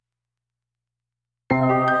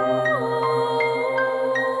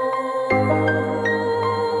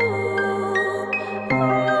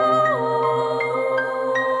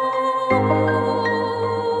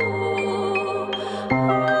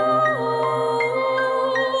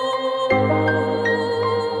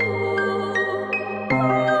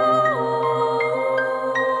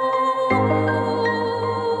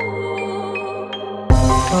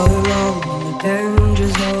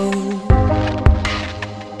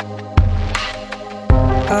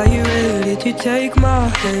Are you ready to take my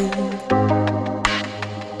hand?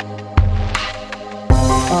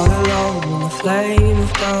 All alone in the flame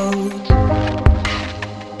of gold.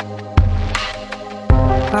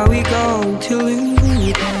 Are we going to lose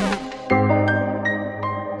again?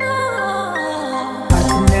 I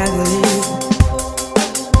could never leave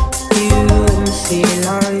you in the city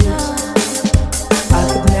lights. I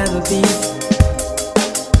could never be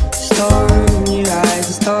storm in your eyes,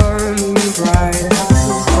 a storm in your bright eyes.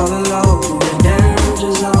 All alone in the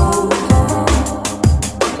danger zone.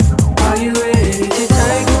 Are you ready to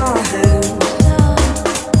take my hand?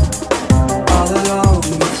 All alone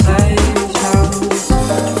in the flames house.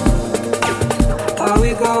 Are we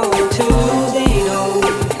going to lose it all?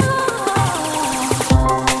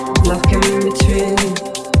 Looking between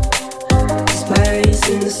space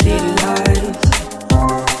and the city lights.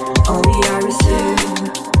 Only I receive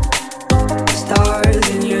stars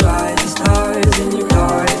in your eyes, stars in your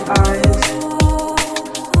dark eyes.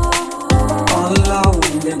 All alone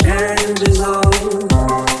in the danger zone.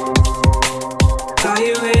 Are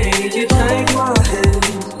you ready to take my hand?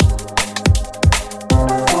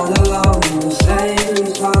 All alone in the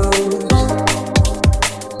flames house.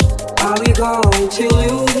 Are we going to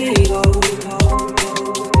lose it all?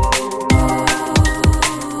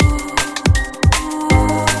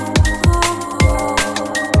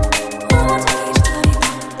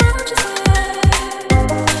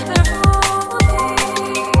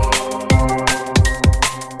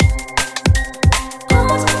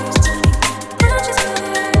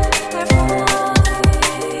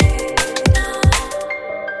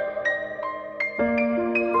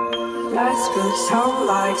 Let's put some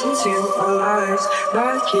light into our lives.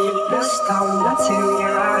 Let's keep the stone that's in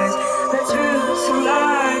your eyes. Let's put some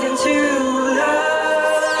light into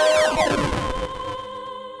love.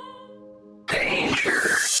 Danger.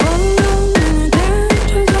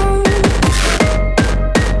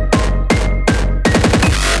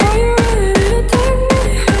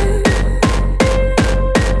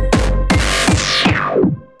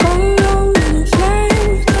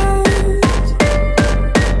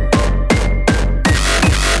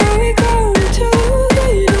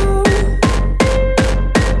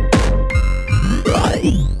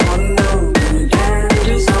 All alone.